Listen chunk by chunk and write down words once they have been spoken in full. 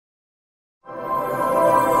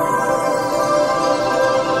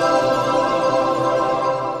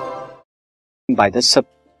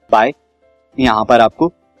Bye यहाँ पर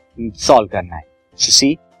आपको सॉल्व करना है।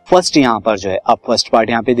 सी फर्स्ट यहाँ पर जो है, आप फर्स्ट पार्ट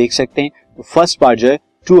यहाँ पे देख सकते हैं। तो फर्स्ट पार्ट जो है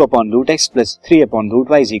 2/√x plus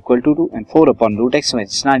 3/√y is equal to 2 and 4/√x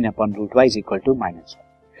minus 9/√y is equal to -1।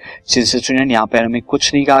 Since student यहाँ पर हमें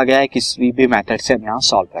कुछ नहीं कहा गया है, किसी भी मेथड से हम यहाँ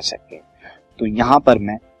सॉल्व कर सकते हैं। तो यहाँ पर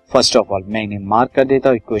मैं फर्स्ट ऑफ ऑल मैं इन्हें मार्क कर देता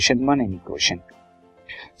हूँ equation 1 and equation 2।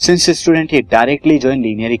 Since student ये डायरेक्टली जो है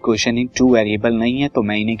लीनियर इक्वेशन इन 2 वेरिएबल नहीं है, तो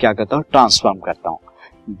मैं इन्हें क्या करता हूँ, ट्रांसफॉर्म करता हूँ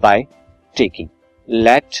बाय टेकिंग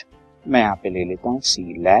लेट, मैं यहाँ पे ले लेता हूँ सी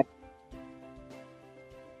लेट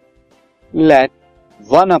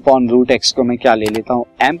 1/√x को मैं क्या ले लेता हूँ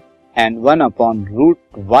m एंड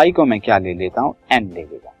 1/√y को मैं क्या ले लेता हूँ n ले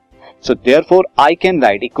लेता हूँ। So therefore I can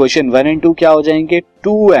write equation 1 and 2 क्या हो जाएंगे,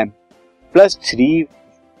 2m plus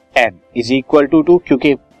 3n is equal to 2,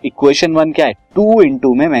 क्योंकि इक्वेशन 1 क्या है 2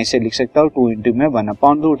 इंटू में मैं इसे लिख सकता हूँ 2 इंटू में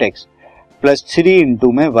 1/√x प्लस 3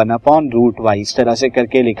 इंटू में 1/√y, इस तरह से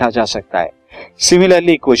करके लिखा जा सकता है।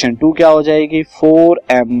 सिमिलरली इक्वेशन 2 क्या हो जाएगी,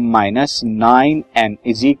 4m minus 9n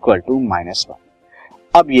is equal to -1।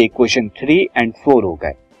 अब ये इक्वेशन 3 एंड 4 हो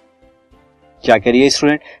गए। क्या करिए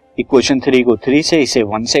स्टूडेंट, इक्वेशन 3 को 3 से इसे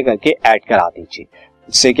 1 से करके ऐड करा दीजिए।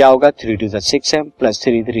 इससे क्या होगा, 3 टू द 6m प्लस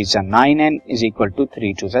 3 3 ज 9n is equal to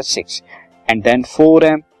 3 to the 6 and then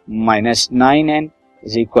 4m minus 9n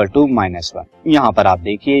is equal to -1। यहाँ पर आप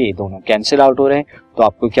देखिए ये दोनों कैंसिल आउट हो रहे हैं, तो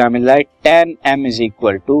आपको क्या मिल रहा है 10m इज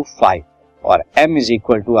इक्वल टू 5 और m इज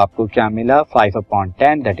इक्वल टू आपको क्या मिला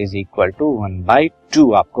 5/10 दैट इज इक्वल टू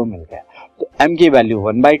 1/2 आपको मिल गया। तो m की वैल्यू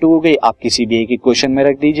 1/2 हो गई। आप किसी भी एक इक्वेशन में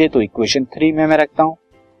रख दीजिए, तो इक्वेशन 3 में मैं रखता हूं।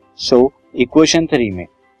 सो इक्वेशन 3 में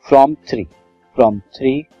from 3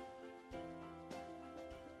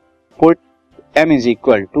 put m is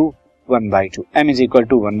equal to 1/2, m is equal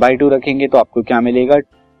to 1/2 रखेंगे तो आपको क्या मिलेगा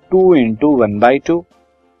 2 into 1/2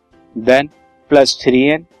 then plus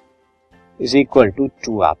 3n is equal to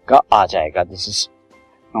 2 आपका आ जाएगा। दिस इज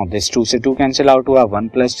नाउ दिस 2 से 2 कैंसिल आउट हुआ, 1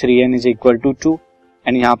 plus 3n is equal to 2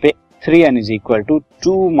 and यहाँ पे 3n is equal to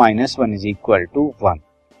 2 minus 1 is equal to 1,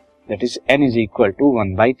 that is n is equal to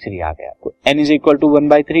 1/3 आ गया। तो n is equal to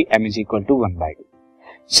 1/3, m is equal to 1/2।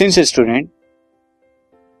 Since student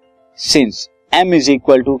since m is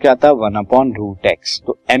equal to क्या था 1/√x,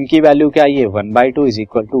 तो m की value क्या है 1/2 is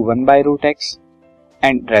equal to 1/√x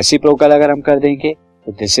and reciprocal अगर हम कर देंगे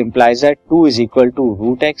तो this implies that 2 is equal to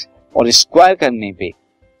 √x और स्क्वायर करने पे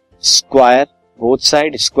स्क्वायर बोथ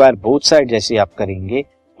साइड जैसे आप करेंगे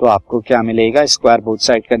तो आपको क्या मिलेगा, स्क्वायर बोथ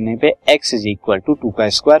साइड करने पे x इज इक्वल टू 2 का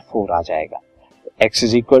स्क्वायर 4 आ जाएगा, x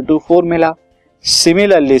इज इक्वल टू 4 मिला।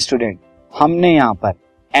 सिमिलरली स्टूडेंट हमने यहाँ पर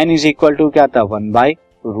n इज इक्वल टू क्या था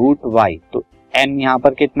 1/√y, तो n यहाँ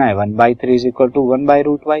पर कितना है 1/3 is equal to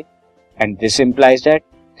 1/√y and this implies that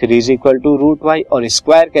 3 is equal to √y और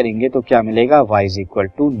स्क्वायर करेंगे तो क्या मिलेगा y is equal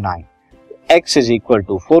to 9, x is equal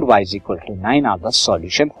to 4, y is equal to 9 are the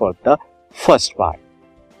solution for the first part.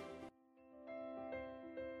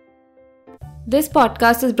 This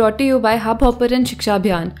podcast is brought to you bye hub hopper and शिक्षा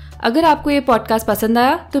अभियान। अगर आपको ये पॉडकास्ट पसंद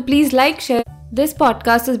आया तो please like share. This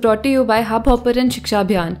podcast is brought to you bye hub hopper and शिक्षा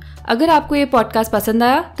अभियान। अगर आपको ये पॉडकास्ट पसंद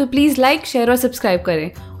आया तो प्लीज़ लाइक शेयर और सब्सक्राइब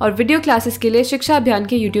करें और वीडियो क्लासेस के लिए शिक्षा अभियान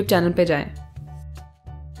के यूट्यूब चैनल पर जाएं।